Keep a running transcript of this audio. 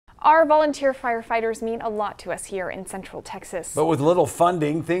Our volunteer firefighters mean a lot to us here in Central Texas. But with little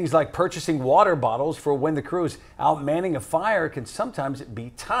funding, things like purchasing water bottles for when the crew's out manning a fire can sometimes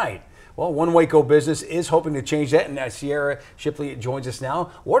be tight. Well, one Waco business is hoping to change that, and Sierra Shipley joins us now.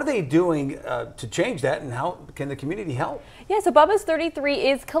 What are they doing to change that, and how can the community help? Yeah, so Bubba's 33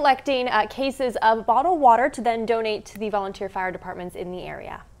 is collecting cases of bottled water to then donate to the volunteer fire departments in the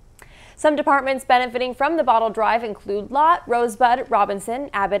area. Some departments benefiting from the bottle drive include Lott, Rosebud, Robinson,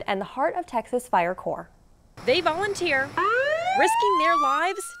 Abbott, and the Heart of Texas Fire Corps. They volunteer, risking their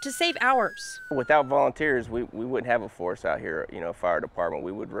lives to save ours. Without volunteers, we wouldn't have a force out here, fire department.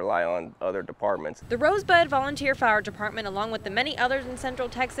 We would rely on other departments. The Rosebud Volunteer Fire Department, along with the many others in Central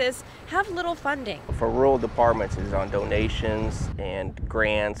Texas, have little funding. For rural departments, it's on donations and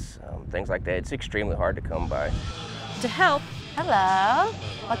grants, things like that. It's extremely hard to come by. To help, hello,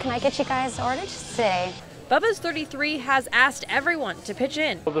 what can I get you guys ordered today? Bubba's 33 has asked everyone to pitch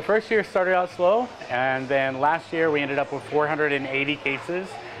in. Well, the first year started out slow, and then last year we ended up with 480 cases,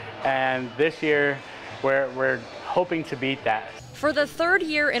 and this year we're hoping to beat that. For the third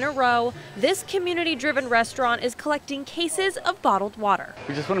year in a row, this community-driven restaurant is collecting cases of bottled water.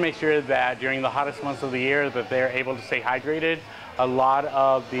 We just want to make sure that during the hottest months of the year that they're able to stay hydrated. A lot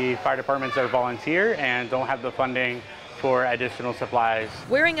of the fire departments are volunteer and don't have the funding for additional supplies.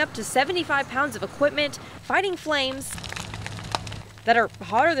 Wearing up to 75 pounds of equipment, fighting flames that are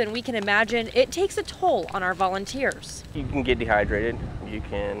hotter than we can imagine, it takes a toll on our volunteers. You can get dehydrated, you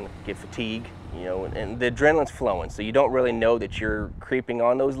can get fatigue, and the adrenaline's flowing, so you don't really know that you're creeping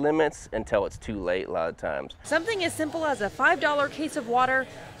on those limits until it's too late a lot of times. Something as simple as a $5 case of water,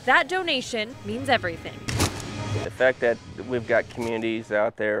 that donation means everything. The fact that we've got communities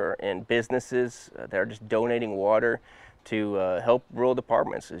out there and businesses that are just donating water to help rural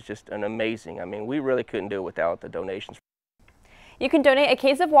departments is just an amazing. I mean, we really couldn't do it without the donations. You can donate a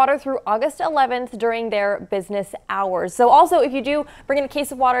case of water through August 11th during their business hours. So also, if you do bring in a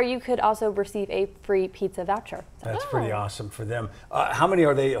case of water, you could also receive a free pizza voucher. That's pretty awesome for them. How many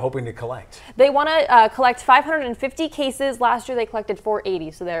are they hoping to collect? They want to collect 550 cases. Last year they collected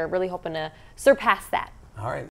 480, so they're really hoping to surpass that. All right.